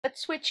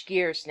Let's switch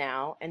gears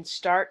now and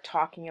start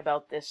talking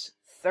about this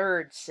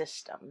third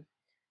system,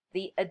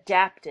 the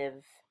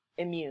adaptive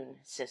immune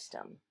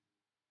system.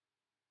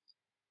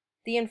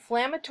 The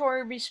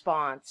inflammatory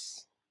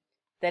response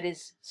that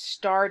is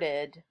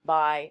started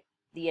by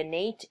the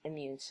innate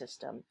immune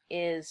system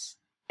is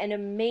an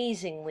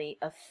amazingly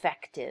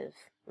effective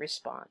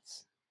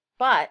response,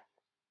 but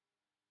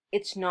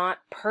it's not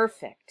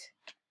perfect.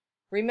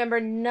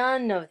 Remember,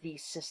 none of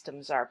these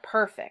systems are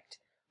perfect,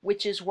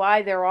 which is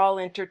why they're all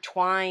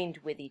intertwined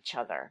with each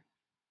other.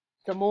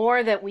 The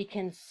more that we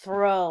can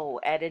throw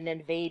at an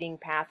invading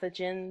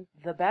pathogen,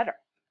 the better.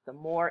 The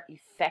more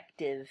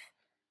effective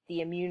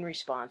the immune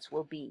response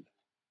will be.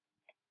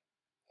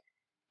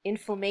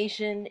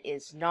 Inflammation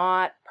is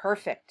not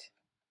perfect.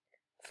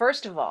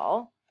 First of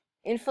all,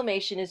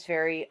 inflammation is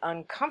very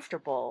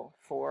uncomfortable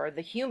for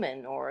the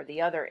human or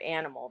the other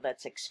animal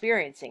that's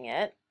experiencing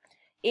it,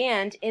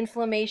 and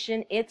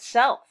inflammation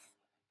itself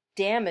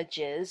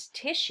damages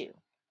tissue.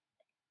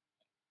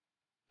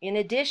 In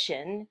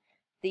addition,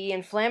 the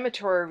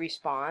inflammatory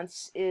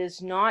response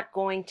is not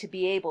going to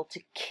be able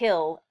to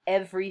kill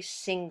every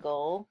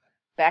single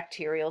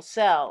bacterial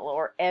cell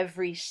or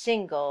every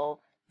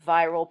single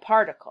viral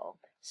particle.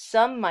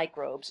 Some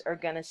microbes are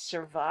going to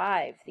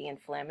survive the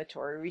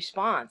inflammatory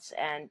response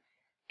and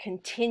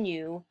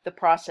continue the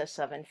process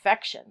of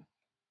infection.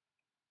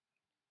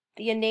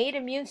 The innate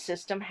immune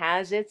system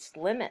has its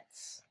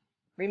limits.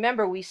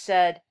 Remember, we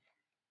said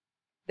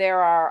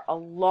there are a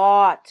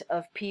lot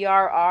of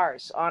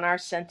PRRs on our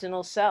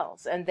sentinel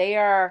cells, and they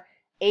are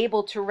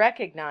able to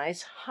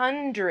recognize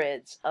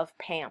hundreds of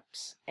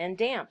PAMPs and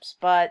DAMPs,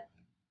 but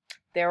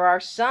there are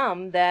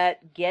some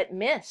that get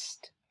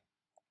missed.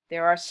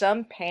 There are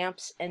some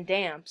PAMPs and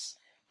DAMPs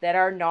that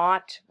are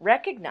not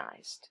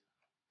recognized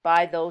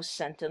by those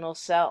sentinel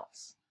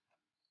cells.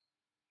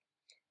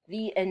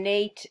 The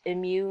innate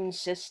immune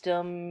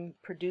system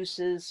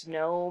produces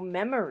no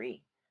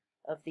memory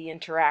of the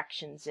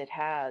interactions it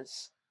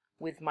has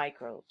with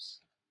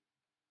microbes.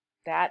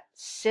 That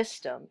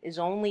system is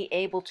only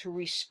able to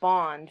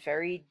respond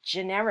very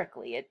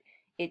generically.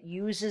 It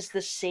uses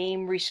the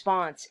same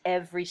response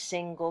every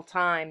single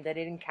time that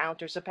it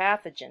encounters a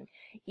pathogen,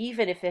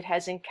 even if it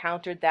has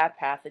encountered that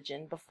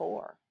pathogen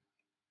before.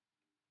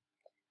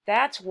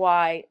 That's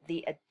why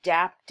the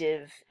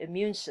adaptive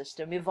immune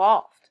system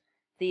evolved.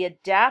 The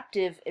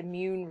adaptive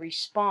immune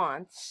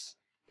response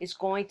is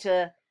going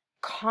to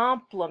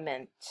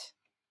complement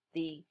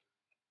the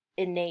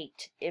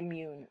innate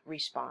immune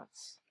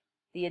response.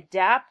 The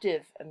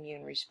adaptive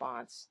immune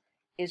response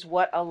is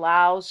what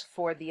allows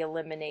for the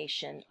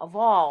elimination of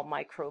all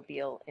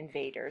microbial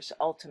invaders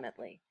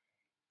ultimately.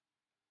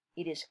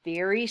 It is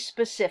very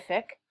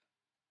specific.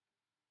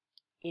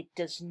 It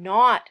does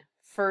not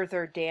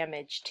further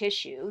damage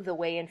tissue the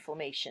way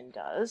inflammation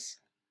does.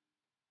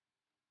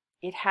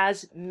 It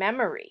has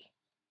memory,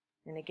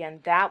 and again,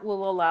 that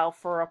will allow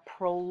for a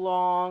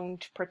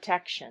prolonged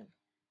protection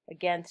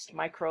against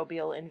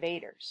microbial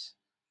invaders.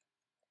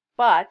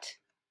 But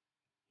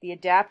the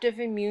adaptive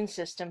immune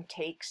system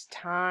takes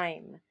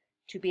time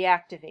to be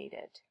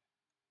activated.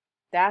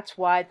 That's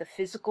why the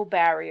physical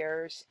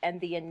barriers and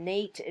the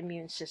innate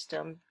immune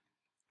system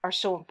are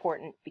so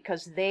important,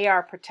 because they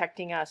are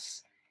protecting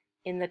us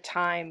in the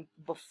time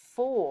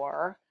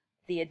before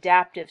the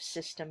adaptive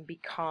system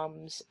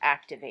becomes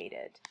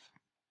activated.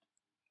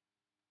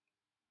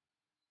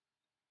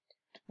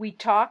 We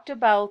talked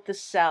about the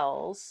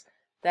cells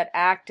that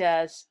act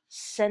as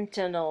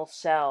sentinel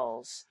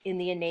cells in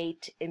the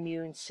innate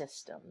immune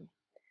system.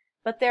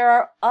 But there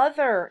are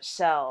other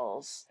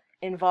cells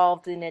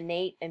involved in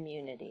innate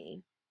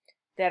immunity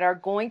that are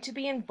going to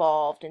be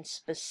involved in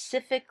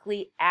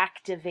specifically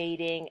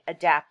activating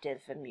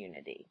adaptive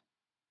immunity.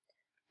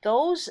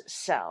 Those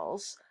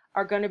cells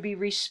are going to be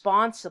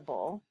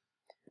responsible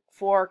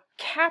for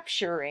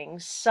capturing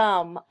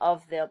some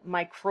of the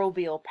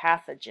microbial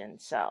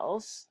pathogen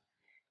cells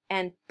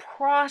and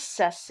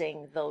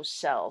processing those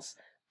cells,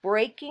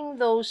 breaking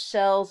those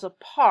cells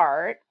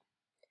apart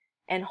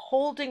and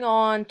holding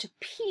on to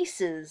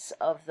pieces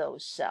of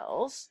those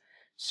cells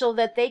so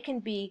that they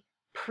can be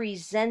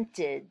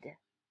presented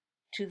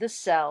to the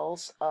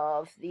cells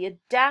of the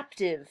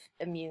adaptive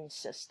immune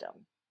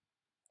system.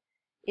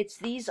 It's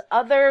these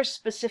other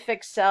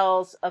specific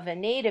cells of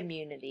innate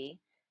immunity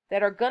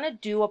that are going to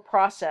do a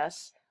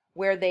process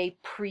where they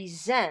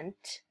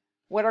present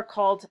what are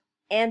called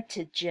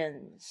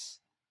antigens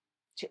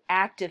to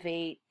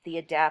activate the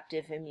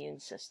adaptive immune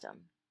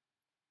system.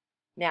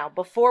 Now,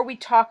 before we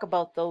talk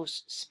about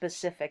those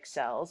specific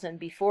cells and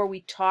before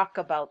we talk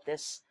about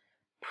this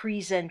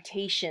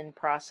presentation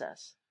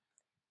process,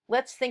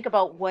 let's think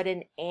about what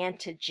an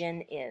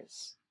antigen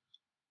is.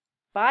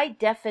 By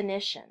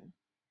definition,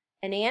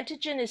 an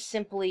antigen is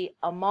simply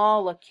a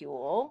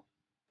molecule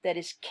that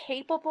is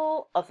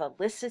capable of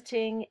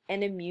eliciting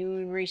an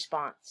immune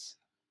response.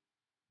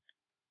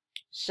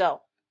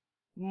 So,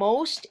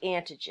 most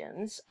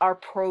antigens are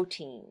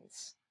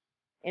proteins.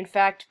 In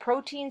fact,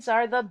 proteins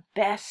are the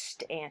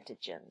best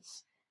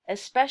antigens,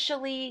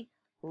 especially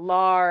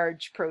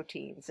large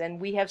proteins.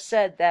 And we have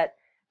said that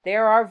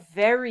there are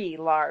very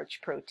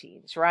large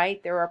proteins,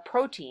 right? There are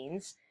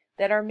proteins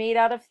that are made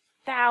out of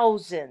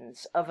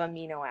thousands of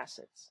amino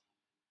acids.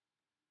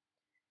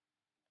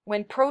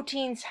 When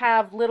proteins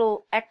have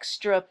little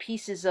extra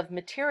pieces of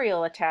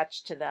material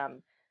attached to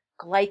them,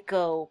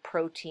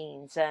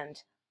 glycoproteins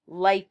and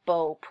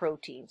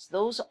lipoproteins,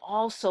 those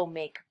also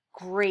make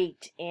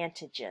great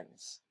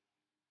antigens.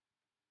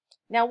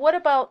 Now, what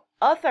about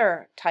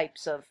other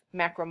types of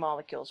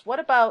macromolecules? What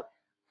about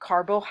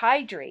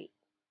carbohydrate?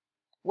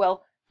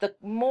 Well, the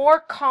more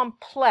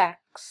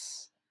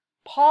complex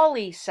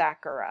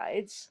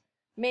polysaccharides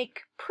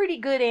make pretty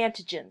good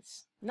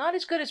antigens. Not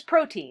as good as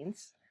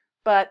proteins,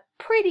 but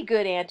pretty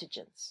good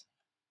antigens.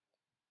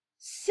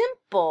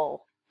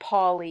 Simple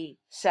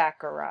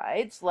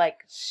polysaccharides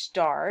like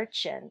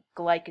starch and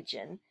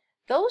glycogen,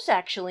 those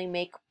actually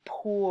make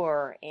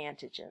poor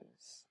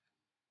antigens.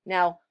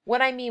 Now,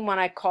 what I mean when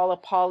I call a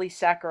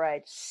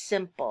polysaccharide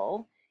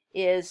simple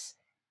is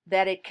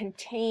that it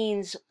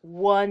contains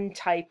one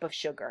type of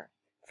sugar.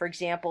 For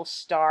example,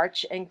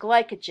 starch and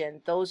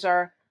glycogen, those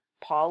are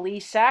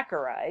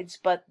polysaccharides,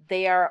 but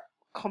they are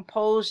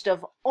composed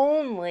of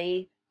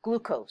only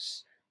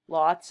glucose,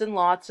 lots and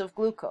lots of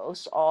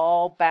glucose,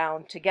 all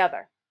bound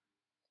together.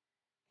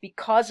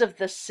 Because of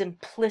the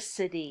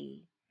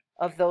simplicity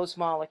of those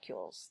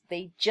molecules,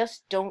 they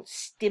just don't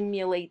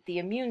stimulate the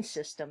immune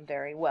system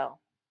very well.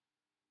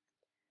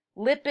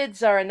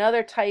 Lipids are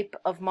another type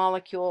of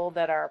molecule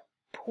that are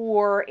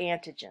poor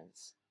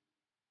antigens.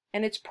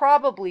 And it's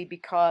probably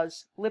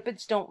because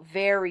lipids don't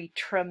vary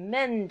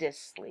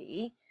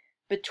tremendously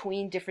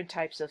between different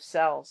types of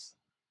cells.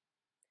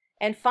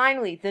 And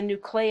finally, the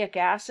nucleic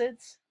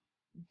acids,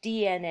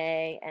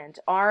 DNA and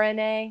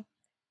RNA,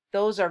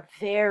 those are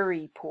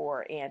very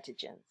poor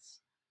antigens.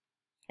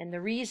 And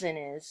the reason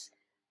is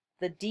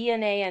the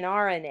DNA and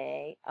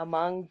RNA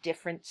among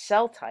different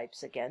cell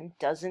types, again,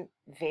 doesn't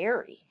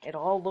vary. It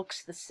all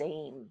looks the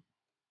same.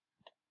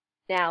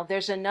 Now,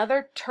 there's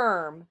another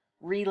term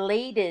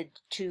related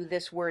to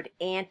this word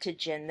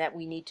antigen that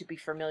we need to be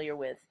familiar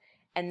with,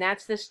 and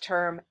that's this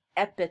term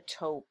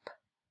epitope.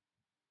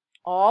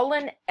 All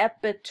an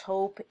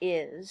epitope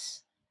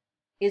is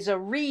a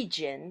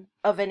region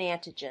of an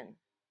antigen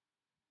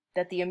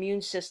that the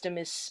immune system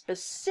is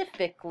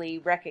specifically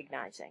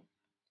recognizing.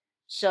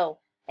 So,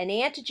 an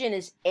antigen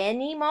is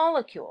any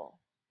molecule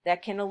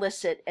that can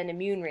elicit an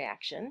immune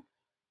reaction,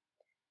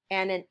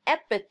 and an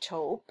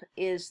epitope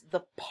is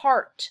the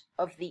part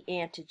of the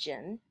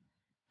antigen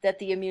that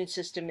the immune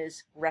system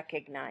is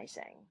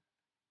recognizing.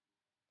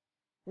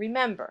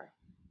 Remember,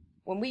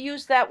 when we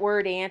use that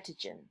word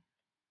antigen,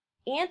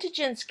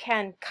 antigens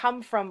can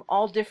come from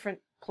all different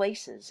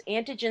places.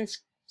 Antigens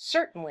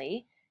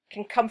certainly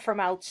can come from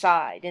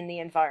outside in the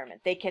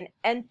environment. They can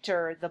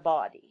enter the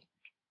body.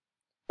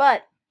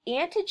 But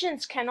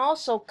antigens can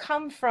also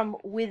come from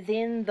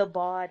within the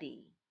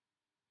body.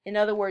 In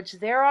other words,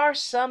 there are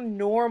some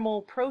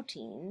normal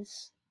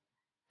proteins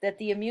that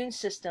the immune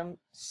system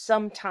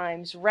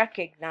sometimes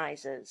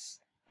recognizes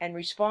and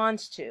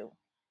responds to.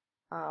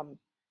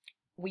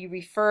 We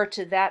refer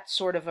to that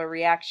sort of a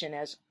reaction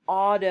as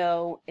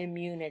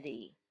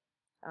autoimmunity.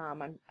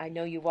 I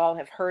know you all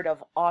have heard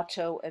of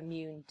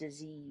autoimmune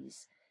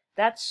disease.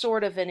 That's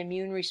sort of an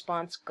immune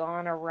response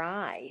gone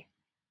awry.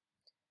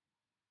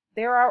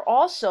 There are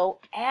also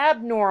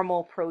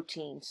abnormal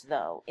proteins,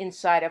 though,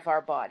 inside of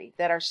our body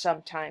that are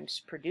sometimes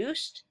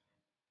produced,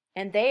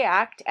 and they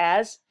act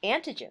as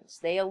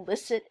antigens. They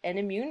elicit an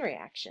immune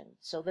reaction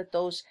so that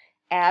those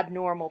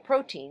abnormal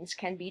proteins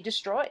can be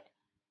destroyed.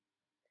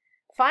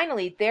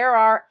 Finally, there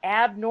are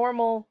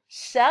abnormal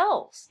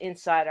cells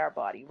inside our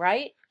body,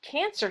 right?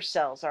 Cancer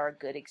cells are a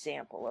good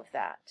example of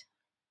that.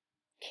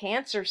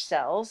 Cancer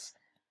cells,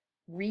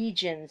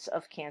 regions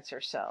of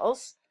cancer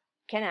cells,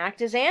 can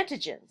act as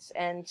antigens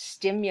and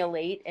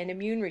stimulate an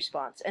immune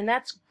response. And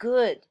that's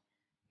good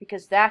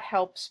because that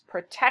helps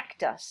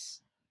protect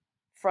us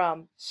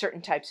from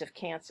certain types of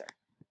cancer.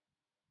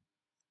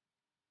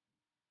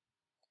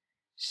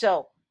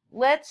 So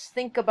let's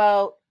think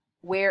about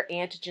where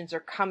antigens are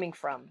coming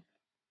from.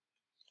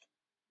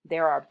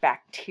 There are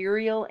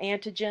bacterial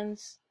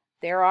antigens,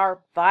 there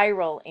are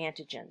viral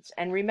antigens.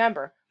 And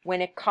remember,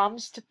 when it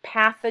comes to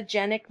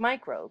pathogenic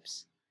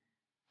microbes,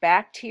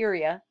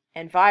 bacteria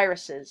and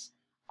viruses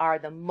are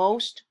the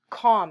most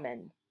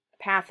common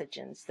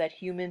pathogens that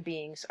human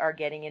beings are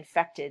getting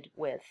infected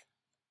with.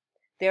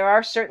 There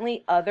are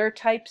certainly other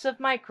types of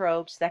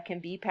microbes that can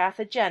be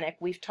pathogenic.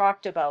 We've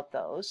talked about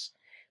those,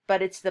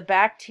 but it's the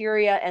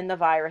bacteria and the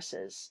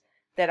viruses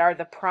that are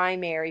the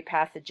primary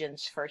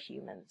pathogens for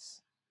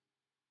humans.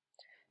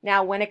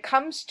 Now, when it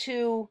comes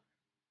to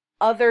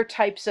other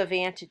types of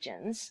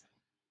antigens,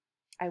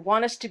 I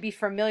want us to be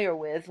familiar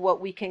with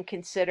what we can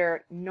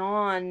consider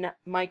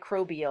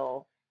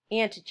non-microbial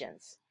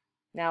antigens.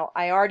 Now,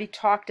 I already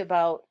talked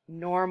about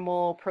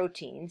normal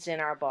proteins in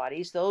our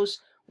bodies. Those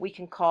we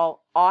can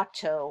call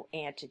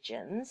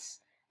autoantigens,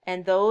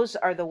 and those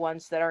are the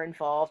ones that are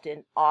involved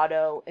in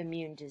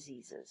autoimmune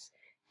diseases.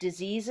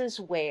 Diseases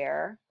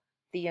where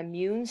the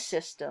immune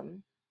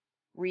system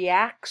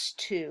reacts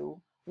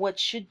to what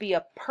should be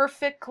a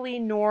perfectly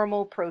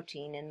normal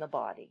protein in the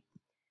body.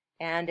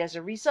 And as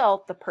a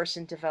result, the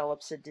person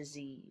develops a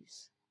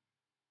disease.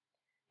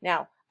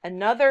 Now,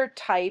 another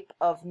type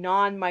of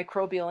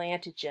non-microbial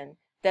antigen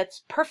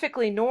that's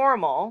perfectly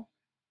normal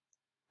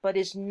but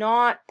is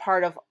not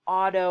part of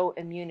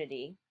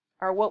autoimmunity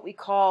are what we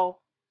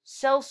call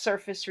cell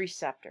surface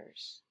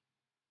receptors.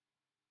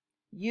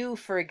 You,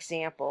 for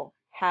example,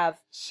 have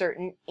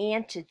certain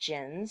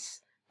antigens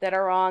that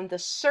are on the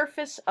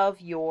surface of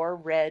your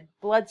red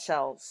blood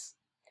cells,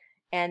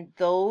 and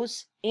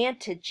those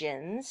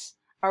antigens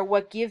are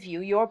what give you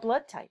your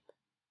blood type.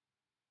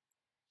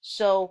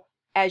 So,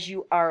 as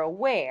you are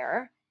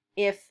aware,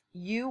 if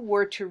you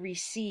were to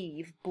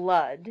receive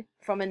blood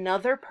from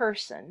another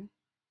person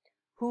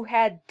who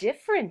had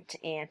different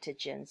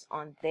antigens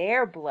on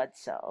their blood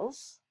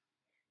cells,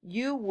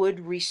 you would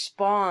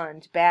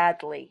respond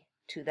badly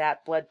to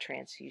that blood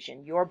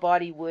transfusion. Your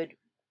body would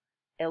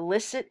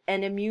elicit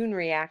an immune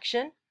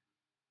reaction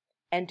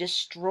and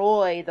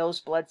destroy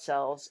those blood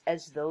cells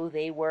as though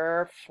they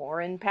were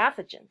foreign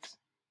pathogens.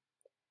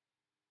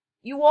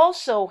 You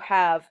also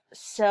have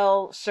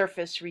cell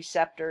surface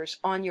receptors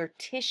on your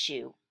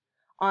tissue,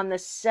 on the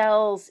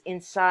cells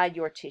inside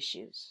your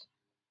tissues.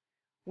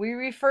 We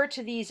refer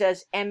to these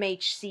as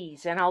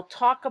MHCs, and I'll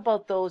talk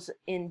about those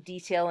in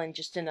detail in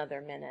just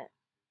another minute.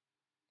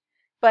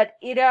 But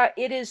it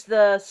is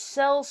the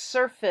cell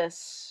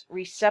surface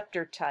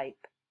receptor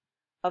type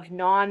of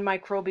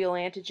non-microbial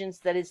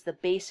antigens that is the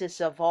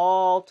basis of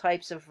all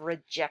types of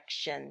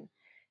rejection,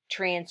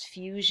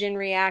 transfusion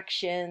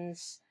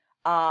reactions,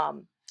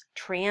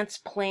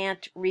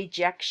 transplant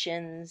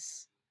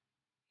rejections.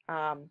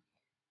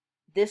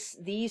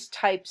 These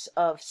types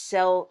of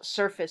cell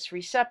surface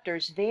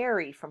receptors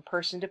vary from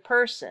person to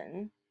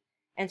person,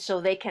 and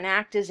so they can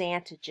act as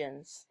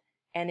antigens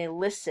and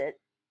elicit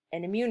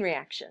an immune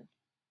reaction.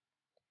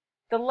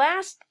 The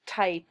last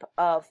type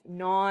of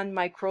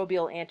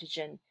non-microbial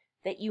antigen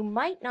that you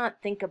might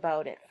not think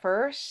about at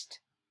first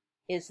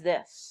is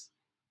this.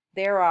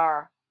 There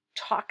are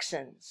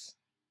toxins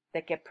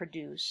that get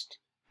produced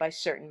by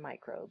certain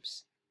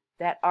microbes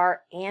that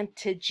are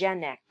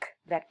antigenic,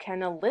 that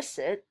can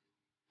elicit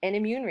an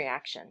immune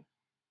reaction.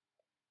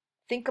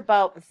 Think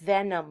about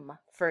venom,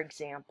 for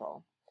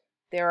example.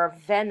 There are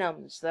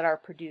venoms that are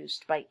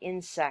produced by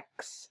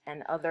insects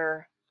and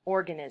other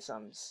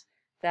organisms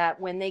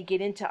that, when they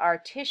get into our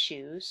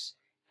tissues,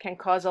 can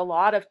cause a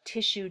lot of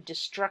tissue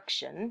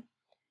destruction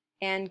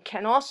and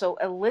can also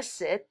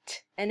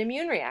elicit an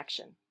immune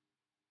reaction.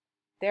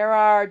 There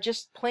are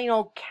just plain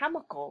old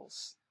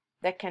chemicals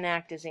that can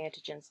act as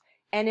antigens.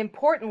 And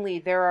importantly,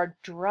 there are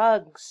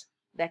drugs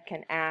that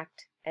can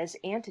act as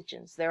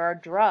antigens. There are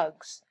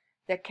drugs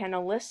that can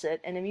elicit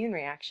an immune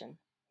reaction.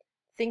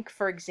 Think,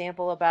 for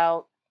example,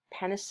 about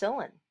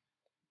penicillin.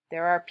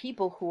 There are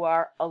people who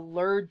are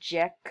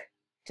allergic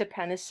to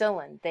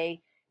penicillin.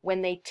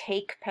 When they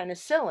take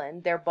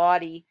penicillin, their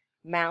body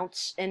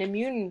mounts an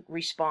immune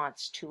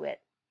response to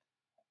it.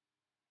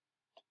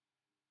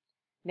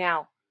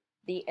 Now,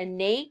 the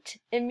innate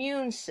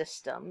immune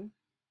system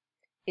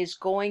is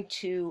going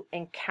to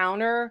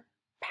encounter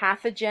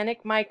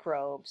pathogenic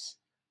microbes,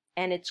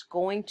 and it's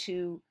going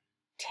to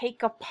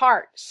take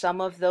apart some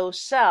of those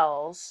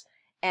cells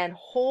and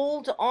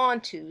hold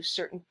on to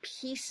certain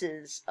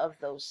pieces of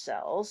those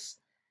cells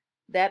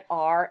that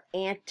are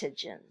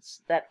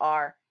antigens, that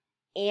are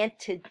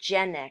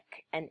antigenic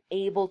and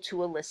able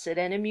to elicit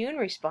an immune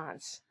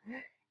response.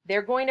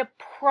 They're going to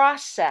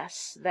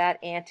process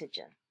that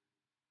antigen.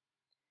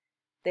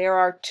 There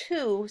are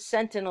two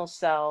sentinel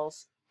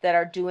cells that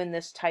are doing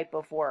this type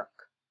of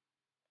work: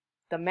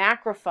 the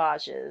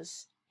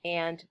macrophages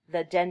and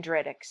the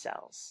dendritic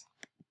cells.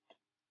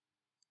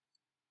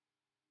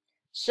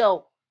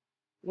 So,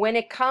 when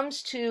it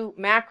comes to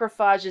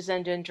macrophages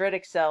and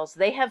dendritic cells,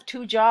 they have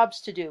two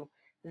jobs to do.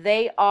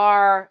 They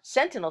are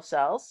sentinel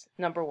cells,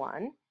 number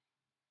one,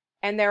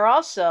 and they're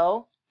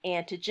also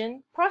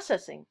antigen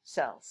processing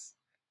cells.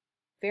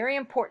 Very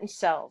important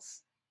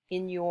cells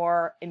in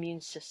your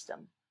immune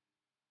system.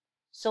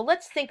 So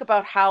let's think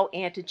about how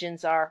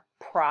antigens are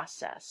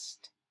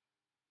processed.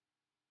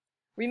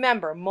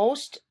 Remember,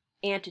 most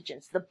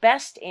antigens, the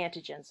best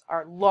antigens,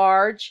 are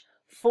large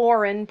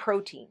foreign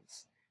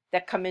proteins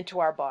that come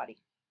into our body.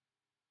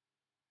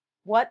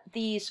 What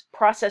these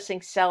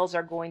processing cells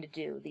are going to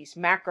do, these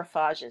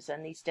macrophages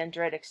and these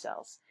dendritic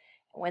cells,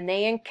 when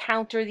they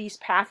encounter these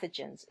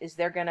pathogens, is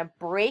they're going to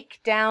break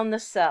down the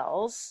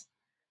cells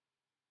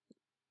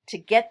to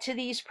get to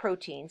these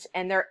proteins,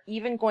 and they're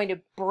even going to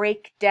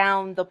break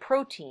down the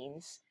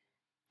proteins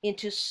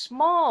into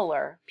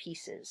smaller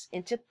pieces,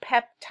 into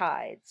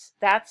peptides.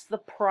 That's the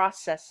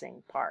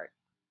processing part.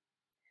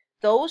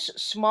 Those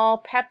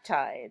small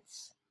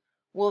peptides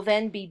will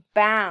then be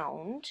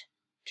bound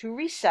to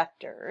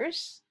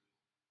receptors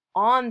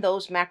on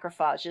those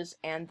macrophages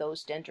and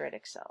those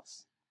dendritic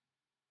cells.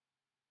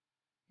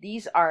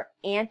 These are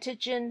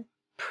antigen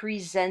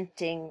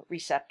presenting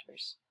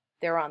receptors.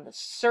 They're on the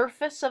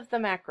surface of the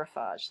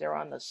macrophage. They're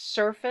on the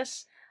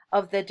surface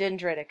of the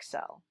dendritic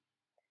cell.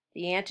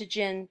 The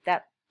antigen,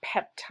 that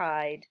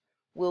peptide,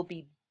 will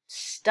be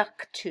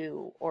stuck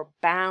to or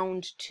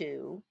bound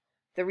to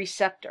the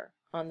receptor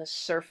on the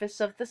surface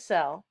of the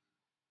cell,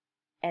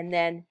 and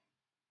then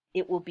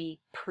it will be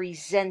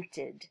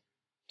presented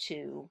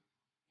to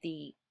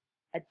the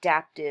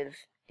adaptive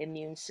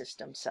immune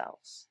system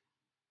cells.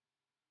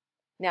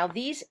 Now,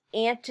 these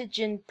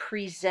antigen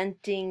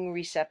presenting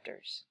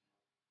receptors,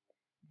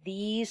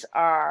 these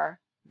are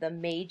the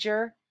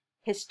major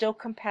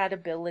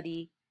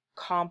histocompatibility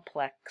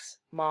complex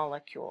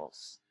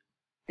molecules.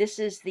 This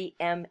is the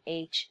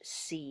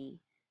MHC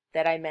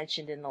that I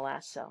mentioned in the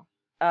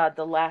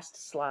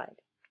last slide.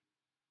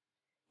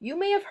 You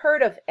may have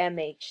heard of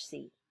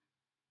MHC.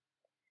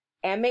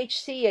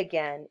 MHC,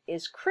 again,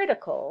 is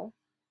critical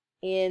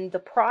in the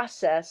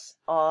process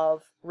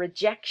of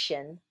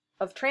rejection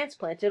of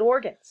transplanted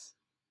organs.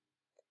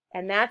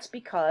 And that's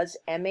because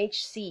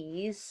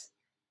MHCs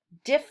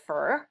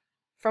differ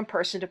from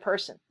person to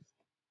person.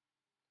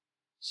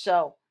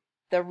 So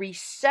the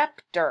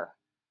receptor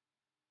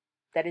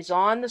that is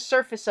on the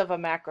surface of a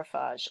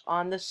macrophage,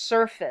 on the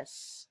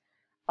surface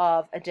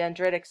of a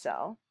dendritic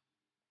cell,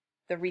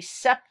 the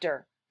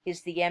receptor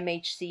is the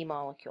MHC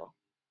molecule.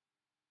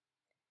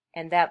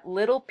 And that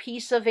little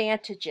piece of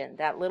antigen,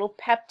 that little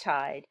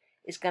peptide,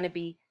 is going to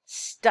be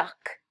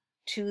stuck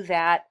to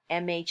that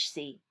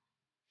MHC,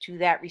 to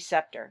that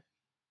receptor.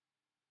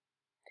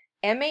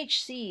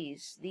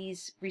 MHCs,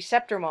 these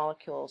receptor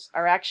molecules,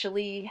 are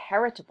actually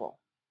heritable.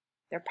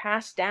 They're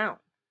passed down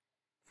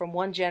from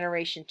one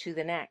generation to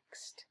the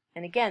next.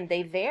 And again,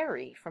 they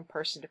vary from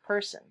person to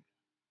person.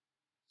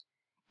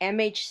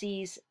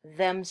 MHCs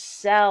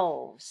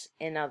themselves,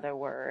 in other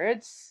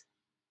words,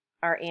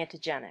 are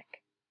antigenic.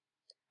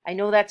 I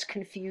know that's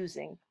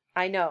confusing.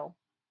 I know.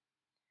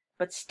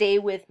 But stay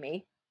with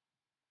me.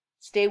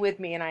 Stay with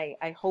me, and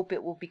I hope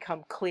it will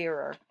become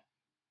clearer.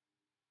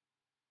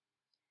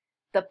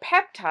 The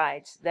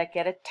peptides that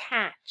get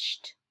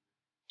attached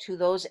to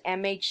those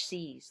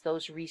MHCs,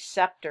 those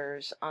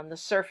receptors on the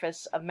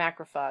surface of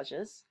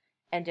macrophages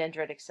and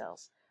dendritic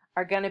cells,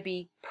 are going to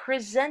be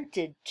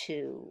presented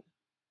to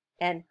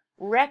and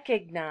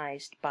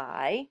recognized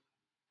by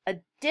a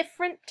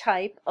different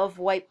type of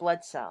white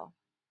blood cell,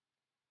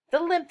 the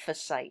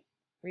lymphocyte.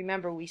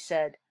 Remember, we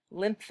said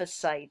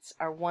lymphocytes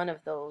are one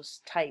of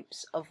those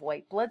types of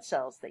white blood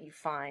cells that you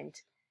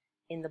find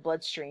in the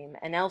bloodstream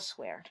and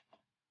elsewhere.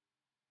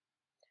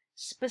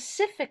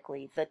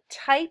 Specifically, the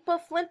type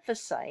of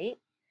lymphocyte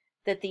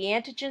that the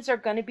antigens are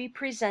going to be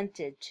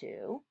presented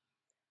to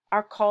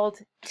are called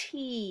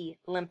T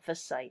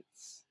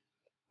lymphocytes,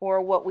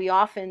 or what we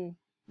often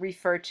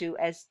refer to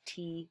as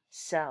T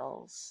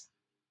cells.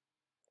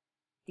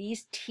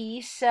 These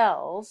T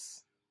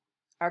cells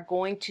are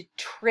going to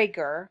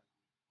trigger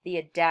the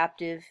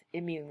adaptive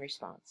immune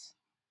response.